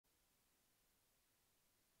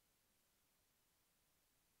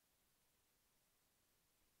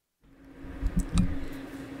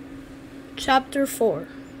Chapter 4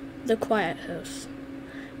 The Quiet House.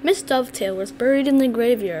 Miss Dovetail was buried in the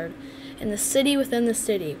graveyard, in the city within the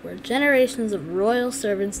city, where generations of royal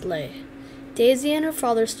servants lay. Daisy and her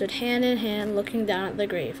father stood hand in hand looking down at the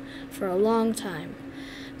grave, for a long time.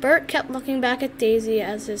 Bert kept looking back at Daisy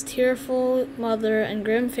as his tearful mother and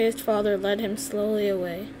grim-faced father led him slowly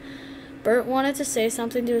away. Bert wanted to say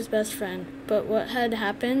something to his best friend, but what had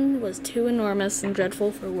happened was too enormous and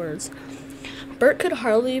dreadful for words. Bert could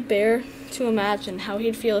hardly bear to imagine how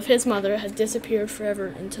he'd feel if his mother had disappeared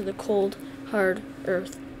forever into the cold, hard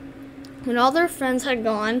earth. When all their friends had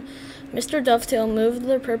gone, Mr. Dovetail moved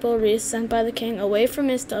the purple wreath sent by the king away from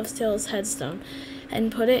Miss Dovetail's headstone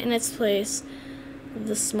and put it in its place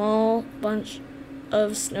the small bunch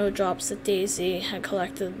of snowdrops that Daisy had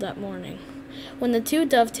collected that morning. When the two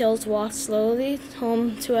Dovetails walked slowly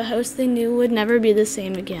home to a house they knew would never be the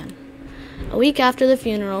same again. A week after the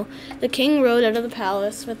funeral, the king rode out of the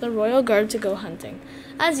palace with the royal guard to go hunting.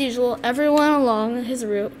 As usual, everyone along his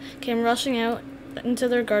route came rushing out into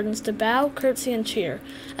their gardens to bow, curtsy, and cheer.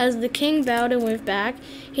 As the king bowed and waved back,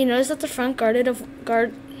 he noticed that the front garden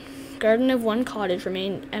of one cottage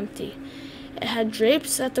remained empty. It had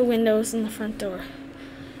drapes at the windows and the front door.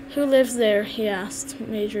 "Who lives there?" he asked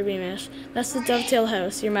Major Beamish. "That's the Dovetail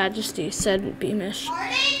house, your majesty," said Beamish.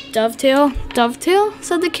 "Dovetail? Dovetail?"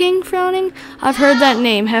 said the king, frowning. "I've heard that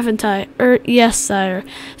name, haven't I?" Yes, sire,"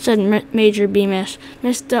 said Major Beamish.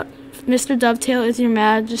 Mr. Dovetail is your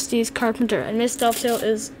majesty's carpenter, and Miss Dovetail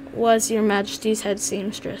was your majesty's head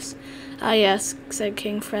seamstress." "Ah, yes," said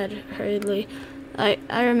King Fred hurriedly. I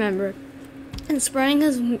remember." And sprang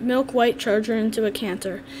his milk-white charger into a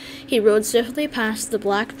canter, he rode swiftly past the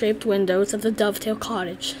black-draped windows of the Dovetail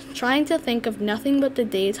cottage, trying to think of nothing but the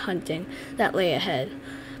day's hunting that lay ahead.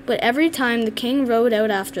 But every time the king rode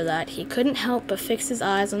out after that, he couldn't help but fix his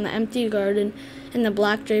eyes on the empty garden and the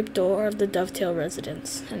black-draped door of the Dovetail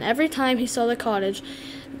residence. And every time he saw the cottage,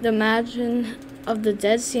 the image of the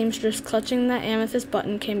dead seamstress clutching that amethyst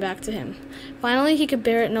button came back to him. Finally, he could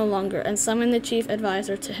bear it no longer, and summoned the chief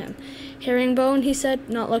adviser to him. "Herringbone," he said,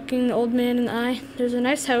 not looking the old man in the eye, "there's a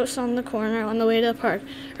nice house on the corner on the way to the park.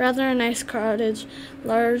 Rather a nice cottage,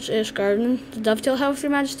 large-ish garden. The Dovetail house,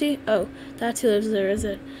 your majesty?" "Oh, that's who lives there, is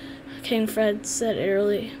it?" King Fred said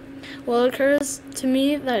airily. "Well, it occurs to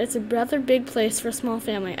me that it's a rather big place for a small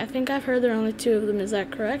family. I think I've heard there are only two of them. Is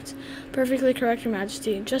that correct?" "Perfectly correct, your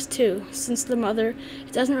majesty. Just two, since the mother.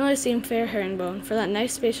 It doesn't really seem fair, Herringbone, for that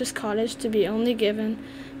nice spacious cottage to be only given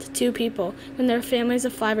to two people, when there are families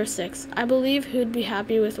of 5 or 6. I believe who'd be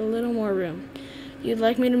happy with a little more room." "You'd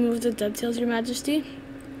like me to move the Dovetails, your majesty?"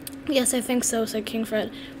 "Yes, I think so," said King Fred,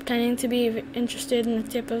 pretending to be interested in the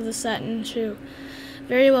tip of the satin shoe.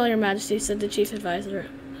 "Very well, your majesty," said the chief adviser,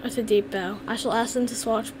 with a deep bow. "I shall ask them to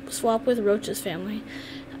swap with Roach's family,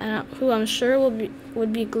 who I'm sure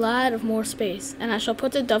would be glad of more space, and I shall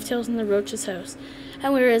put the Dovetails in the Roach's house."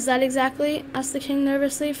 "And where is that exactly?" asked the king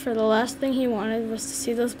nervously, for the last thing he wanted was to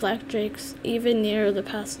see those black drapes even nearer the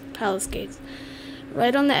palace gates.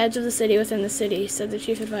 "Right on the edge of the city within the city," said the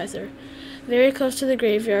chief adviser. "Very close to the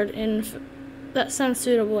graveyard That sounds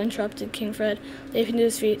suitable," interrupted King Fred, leaping to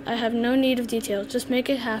his feet. "I have no need of details. Just make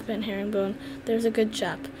it happen, Herringbone. There's a good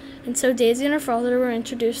chap." And so Daisy and her father were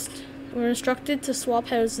instructed to swap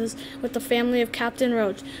houses with the family of Captain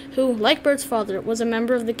Roach, who, like Bert's father, was a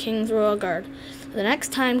member of the king's royal guard. The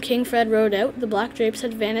next time King Fred rode out, the black drapes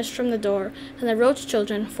had vanished from the door, and the Roach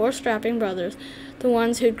children, 4 strapping brothers, the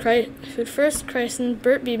ones who'd first christened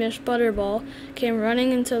Bert Beamish Butterball, came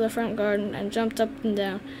running into the front garden and jumped up and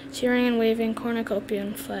down, cheering and waving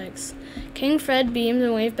cornucopian flags. King Fred beamed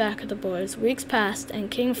and waved back at the boys. Weeks passed,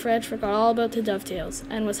 and King Fred forgot all about the Dovetails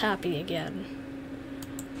and was happy again.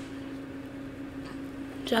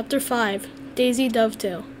 Chapter 5 Daisy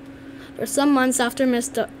Dovetail. For some months after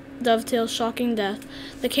Miss Dovetail's shocking death,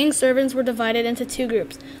 the king's servants were divided into 2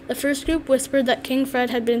 groups. The first group whispered that King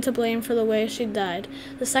Fred had been to blame for the way she died.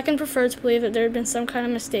 The second preferred to believe that there had been some kind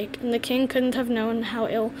of mistake, and the king couldn't have known how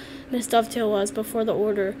ill Miss Dovetail was before the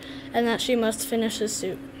order, and that she must finish his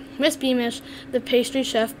suit. Miss Beamish, the pastry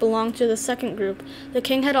chef, belonged to the second group. The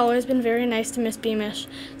king had always been very nice to Miss Beamish,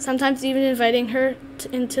 sometimes even inviting her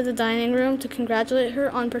into the dining room to congratulate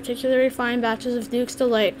her on particularly fine batches of Duke's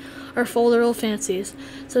Delight or Folderol fancies.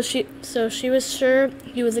 So she was sure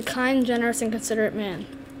he was a kind, generous, and considerate man.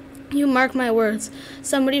 You mark my words.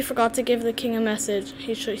 Somebody forgot to give the king a message,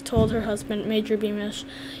 she told her husband, Major Beamish.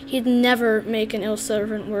 He'd never make an ill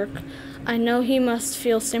servant work. I know he must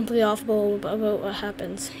feel simply awful about what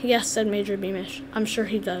happens. Yes, said Major Beamish. I'm sure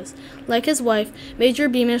he does. Like his wife, Major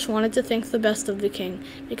Beamish wanted to think the best of the king,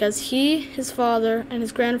 because he, his father, and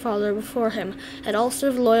his grandfather before him had all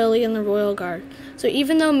served loyally in the royal guard. So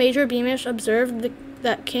even though Major Beamish observed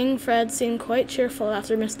that King Fred seemed quite cheerful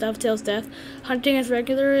after Miss Dovetail's death, hunting as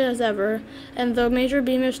regularly as ever, and though Major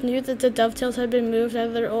Beamish knew that the Dovetails had been moved out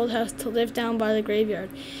of their old house to live down by the graveyard,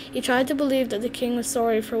 he tried to believe that the king was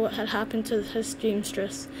sorry for what had happened to his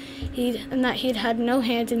seamstress, and that he'd had no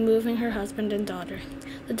hand in moving her husband and daughter.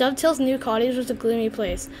 The Dovetails' new cottage was a gloomy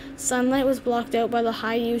place. Sunlight was blocked out by the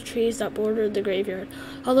high yew trees that bordered the graveyard,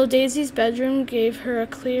 although Daisy's bedroom gave her a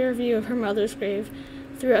clear view of her mother's grave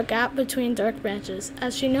through a gap between dark branches.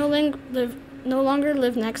 As she no longer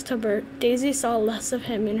lived next to Bert, Daisy saw less of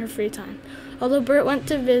him in her free time. Although Bert went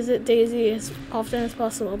to visit Daisy as often as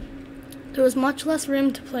possible, there was much less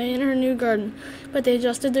room to play in her new garden, but they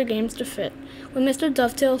adjusted their games to fit. When Mr.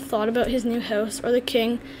 Dovetail thought about his new house or the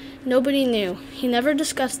king, nobody knew. He never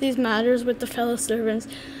discussed these matters with the fellow servants,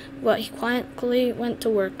 but he quietly went to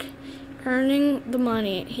work, earning the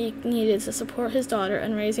money he needed to support his daughter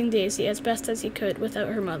and raising Daisy as best as he could without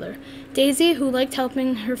her mother. Daisy, who liked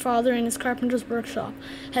helping her father in his carpenter's workshop,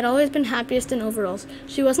 had always been happiest in overalls.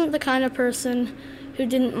 She wasn't the kind of person who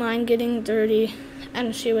didn't mind getting dirty,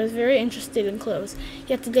 and she was very interested in clothes.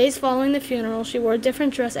 Yet the days following the funeral, she wore a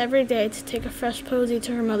different dress every day to take a fresh posy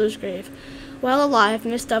to her mother's grave. While alive,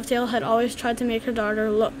 Miss Dovetail had always tried to make her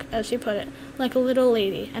daughter look, as she put it, like a little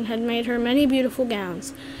lady, and had made her many beautiful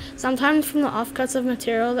gowns, sometimes from the offcuts of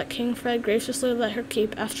material that King Fred graciously let her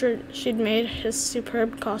keep after she'd made his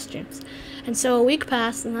superb costumes. And so a week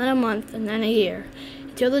passed, and then a month, and then a year,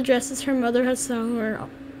 until the dresses her mother had sewn were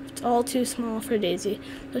all too small for Daisy,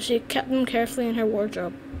 though she kept them carefully in her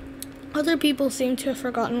wardrobe. Other people seemed to have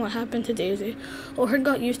forgotten what happened to Daisy, or had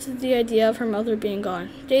got used to the idea of her mother being gone.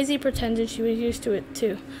 Daisy pretended she was used to it,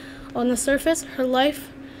 too. On the surface, her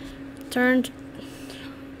life turned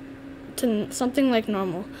to something like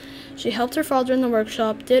normal. She helped her father in the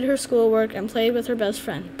workshop, did her schoolwork, and played with her best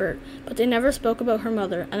friend, Bert, but they never spoke about her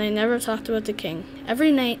mother, and they never talked about the king.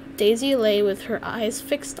 Every night, Daisy lay with her eyes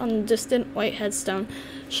fixed on the distant white headstone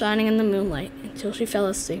shining in the moonlight until she fell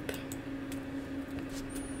asleep.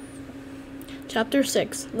 Chapter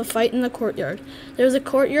 6. The Fight in the Courtyard. There was a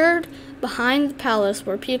courtyard behind the palace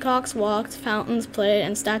where peacocks walked, fountains played,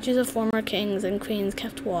 and statues of former kings and queens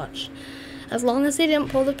kept watch. As long as they didn't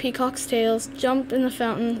pull the peacocks' tails, jump in the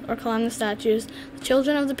fountain, or climb the statues, the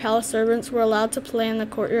children of the palace servants were allowed to play in the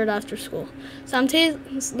courtyard after school.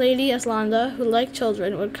 Sometimes Lady Eslanda, who liked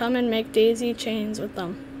children, would come and make daisy chains with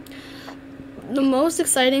them. The most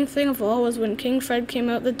exciting thing of all was when King Fred came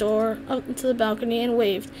out the door up into the balcony and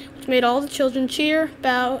waved, which made all the children cheer,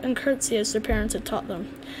 bow, and curtsy as their parents had taught them.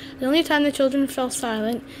 The only time the children fell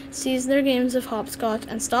silent, ceased their games of hopscotch,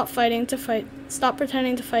 and stopped pretending to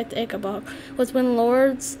fight the Ickabog, was when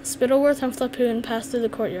Lords Spittleworth and Flapoon passed through the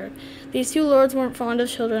courtyard. These two lords weren't fond of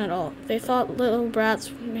children at all. They thought little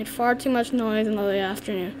brats made far too much noise in the late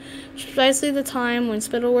afternoon, precisely the time when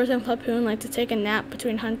Spittleworth and Flapoon liked to take a nap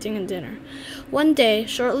between hunting and dinner. One day,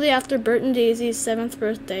 shortly after Bert and Daisy's 7th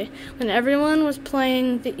birthday, when everyone was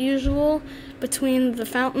playing the usual between the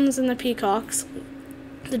fountains and the peacocks,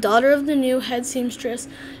 the daughter of the new head seamstress,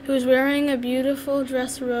 who was wearing a beautiful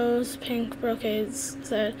dress rose-pink brocades,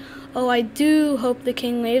 said, "Oh, I do hope the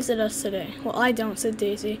king waves at us today." "Well, I don't," said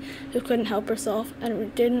Daisy, who couldn't help herself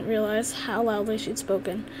and didn't realize how loudly she'd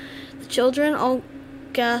spoken. The children all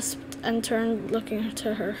gasped and turned looking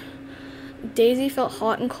to her. Daisy felt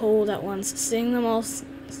hot and cold at once, seeing them all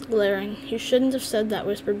glaring. "You shouldn't have said that,"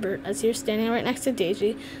 whispered Bert, as he was standing right next to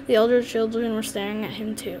Daisy. The older children were staring at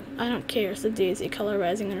him, too. "I don't care," said Daisy, color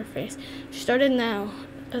rising in her face. She started now,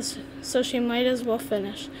 so she might as well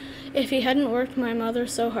finish. "If he hadn't worked my mother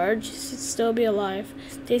so hard, she'd still be alive."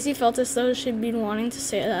 Daisy felt as though she'd been wanting to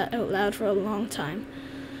say that out loud for a long time.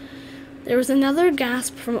 There was another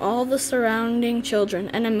gasp from all the surrounding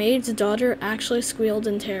children, and a maid's daughter actually squealed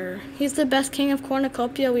in terror. "He's the best king of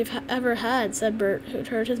cornucopia we've ever had," said Bert, who'd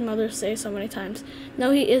heard his mother say so many times.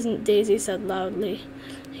 "No, he isn't," Daisy said loudly.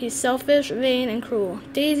 "He's selfish, vain, and cruel."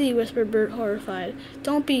 "Daisy," whispered Bert, horrified.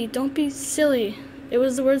 Don't be silly." It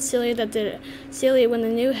was the word silly that did it. Silly, when the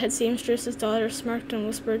new head seamstress's daughter smirked and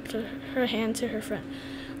whispered her hand to her friend,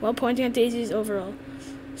 while pointing at Daisy's overall.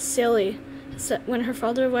 Silly. When her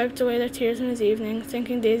father wiped away their tears in his evening,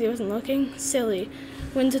 thinking Daisy wasn't looking. Silly.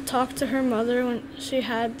 When to talk to her mother when she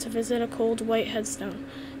had to visit a cold white headstone.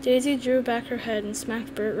 Daisy drew back her head and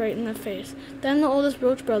smacked Bert right in the face. Then the oldest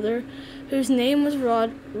Roach brother, whose name was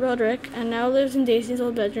Roderick and now lives in Daisy's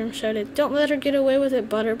old bedroom, shouted, "Don't let her get away with it,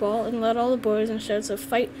 Butterball," and led all the boys in shouts of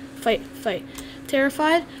 "Fight, fight, fight."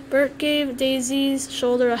 Terrified, Bert gave Daisy's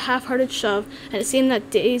shoulder a half-hearted shove, and it seemed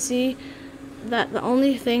that the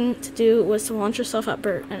only thing to do was to launch herself at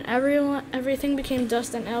Bert, and everything became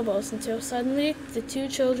dust and elbows until suddenly the two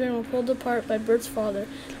children were pulled apart by Bert's father,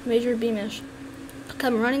 Major Beamish,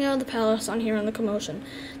 come running out of the palace on hearing the commotion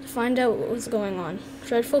to find out what was going on.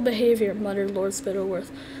 "Dreadful behavior," muttered Lord Spittleworth,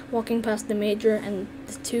 walking past the Major and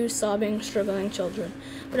the two sobbing, struggling children.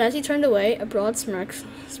 But as he turned away, a broad smirk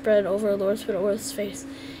spread over Lord Spittleworth's face.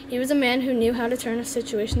 He was a man who knew how to turn a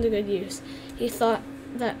situation to good use. He thought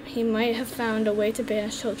that he might have found a way to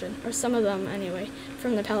banish children, or some of them anyway,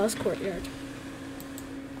 from the palace courtyard.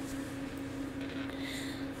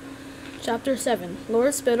 Chapter 7.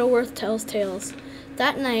 Lord Spittleworth Tells Tales.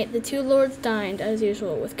 That night the two lords dined, as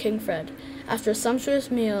usual, with King Fred, after a sumptuous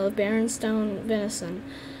meal of Baronstone venison,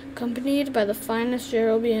 accompanied by the finest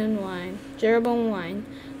Jeroboam wine,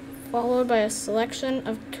 followed by a selection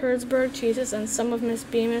of Kurtzburg cheeses and some of Miss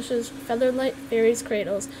Beamish's featherlight fairies'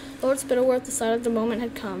 cradles. Lord Spittleworth decided the moment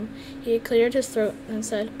had come. He had cleared his throat and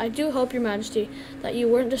said, "I do hope, Your Majesty, that you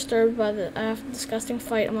weren't disturbed by the disgusting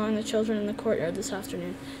fight among the children in the courtyard this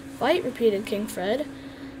afternoon." "Fight?" repeated King Fred,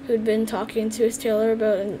 who'd been talking to his tailor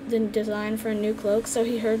about the design for a new cloak, so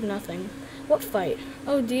he heard nothing. "What fight?"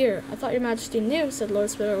 "Oh dear, I thought Your Majesty knew," said Lord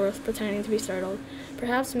Spittleworth, pretending to be startled.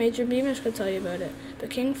 "Perhaps Major Beamish could tell you about it." But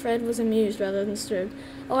King Fred was amused rather than disturbed.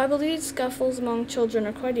 "Oh, I believe scuffles among children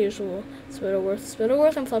are quite usual."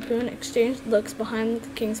 Spittleworth and Flapoon exchanged looks behind the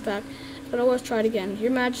king's back. Spittleworth tried again.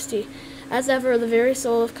 "Your Majesty, as ever, the very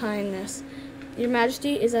soul of kindness." "Your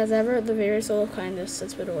Majesty is as ever the very soul of kindness," said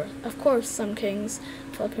Spittleworth. "Of course, some kings,"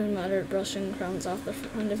 Flapoon muttered, brushing crumbs off the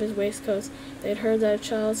front of his waistcoat. They had heard that a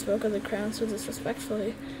child spoke of the crown so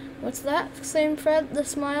disrespectfully. "What's that?" exclaimed Fred, the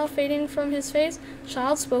smile fading from his face.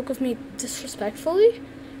 "Child spoke of me disrespectfully?"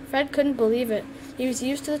 Fred couldn't believe it. He was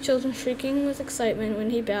used to the children shrieking with excitement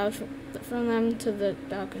when he bowed from them to the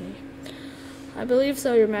balcony. "I believe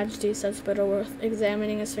so, Your Majesty," said Spittleworth,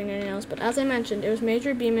 examining his fingernails, "but as I mentioned, it was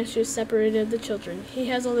Major Beamish who separated the children. He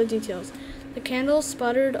has all the details." The candles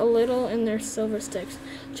sputtered a little in their silver sticks.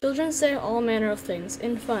 "Children say all manner of things,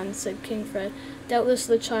 in fun," said King Fred. "Doubtless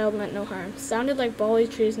the child meant no harm." "Sounded like bally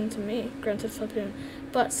treason to me," grunted Flapoon.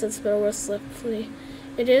 "But," said Spittleworth swiftly,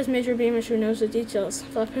 "it is Major Beamish who knows the details.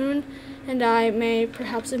 Flapoon and I may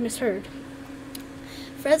perhaps have misheard."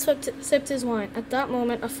 Fred sipped his wine. At that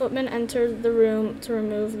moment a footman entered the room to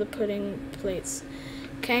remove the pudding plates.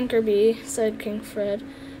 "Cankerby," said King Fred,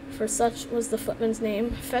 for such was the footman's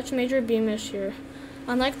name, "fetch Major Beamish here."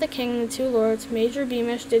 Unlike the king and the two lords, Major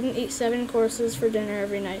Beamish didn't eat 7 courses for dinner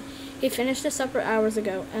every night. He finished his supper hours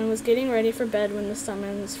ago, and was getting ready for bed when the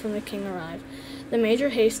summons from the king arrived. The major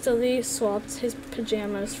hastily swapped his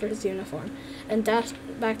pajamas for his uniform, and dashed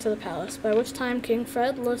back to the palace, by which time King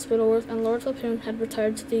Fred, Lord Spittleworth, and Lord Flapoon had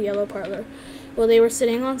retired to the yellow parlor, where they were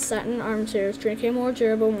sitting on satin armchairs, drinking more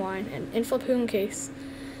Jeroboam wine, and, in Flapoon case,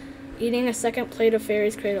 eating a second plate of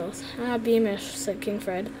fairies' cradles. "Ah, Beamish," said King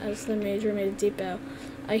Fred, as the major made a deep bow.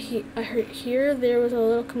 I hear there was a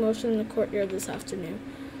little commotion in the courtyard this afternoon."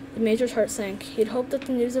 The major's heart sank. He'd hoped that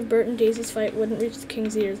the news of Bert and Daisy's fight wouldn't reach the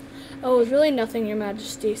king's ears. "Oh, it was really nothing, Your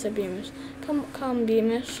Majesty," said Beamish. Come,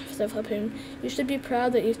 Beamish," said Flapoon. "You should be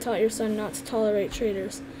proud that you've taught your son not to tolerate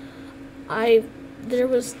traitors." There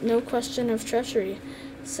was no question of treachery,"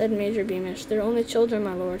 said Major Beamish. "They're only children,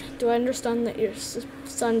 my lord. Do I understand that your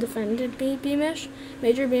son defended me, Beamish?"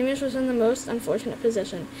 Major Beamish was in the most unfortunate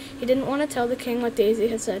position. He didn't want to tell the king what Daisy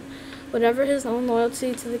had said. Whatever his own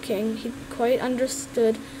loyalty to the king, he quite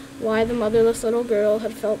understood why the motherless little girl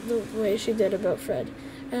had felt the way she did about Fred,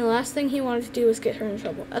 and the last thing he wanted to do was get her in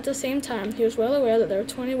trouble. At the same time, he was well aware that there were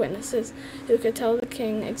 20 witnesses who could tell the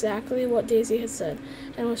king exactly what Daisy had said,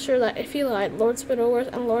 and was sure that if he lied, Lord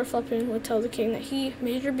Spittleworth and Lord Flapoon would tell the king that he,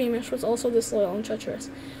 Major Beamish, was also disloyal and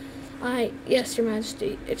treacherous. "Yes, Your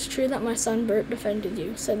Majesty, it's true that my son Bert defended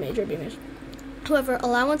you," said Major Beamish. "However,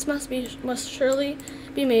 allowance must surely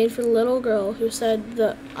be made for the little girl who said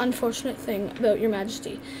the unfortunate thing about Your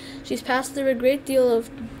Majesty. She's passed through a great deal of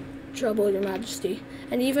trouble, Your Majesty,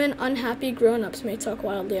 and even unhappy grown-ups may talk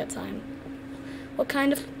wildly at times." "What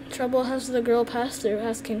kind of trouble has the girl passed through?"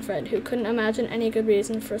 asked King Fred, who couldn't imagine any good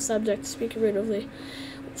reason for a subject to speak irritably.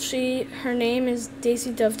 Her name is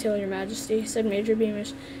Daisy Dovetail, Your Majesty," said Major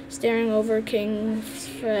Beamish, staring over King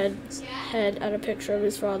Fred's head at a picture of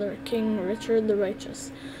his father, King Richard the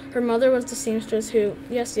Righteous. Her mother was the seamstress who—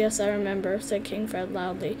 Yes, yes, I remember, said King Fred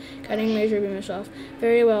loudly, cutting Major Beamish off.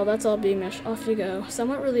 Very well, that's all, Beamish. Off you go.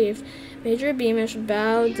 Somewhat relieved, Major Beamish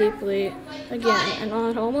bowed deeply again, and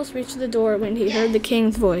had almost reached the door when he heard the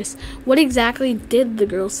king's voice. What exactly did the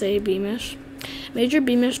girl say, Beamish? Major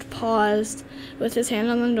Beamish paused with his hand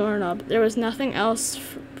on the doorknob. There was nothing else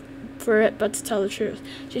for it but to tell the truth.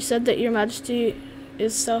 She said that your majesty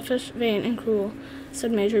is selfish, vain, and cruel,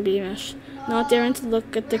 said Major Beamish. Not daring to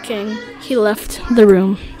look at the king, he left the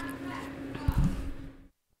room.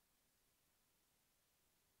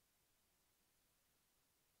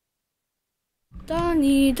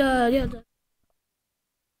 Da-ni-da-da-da.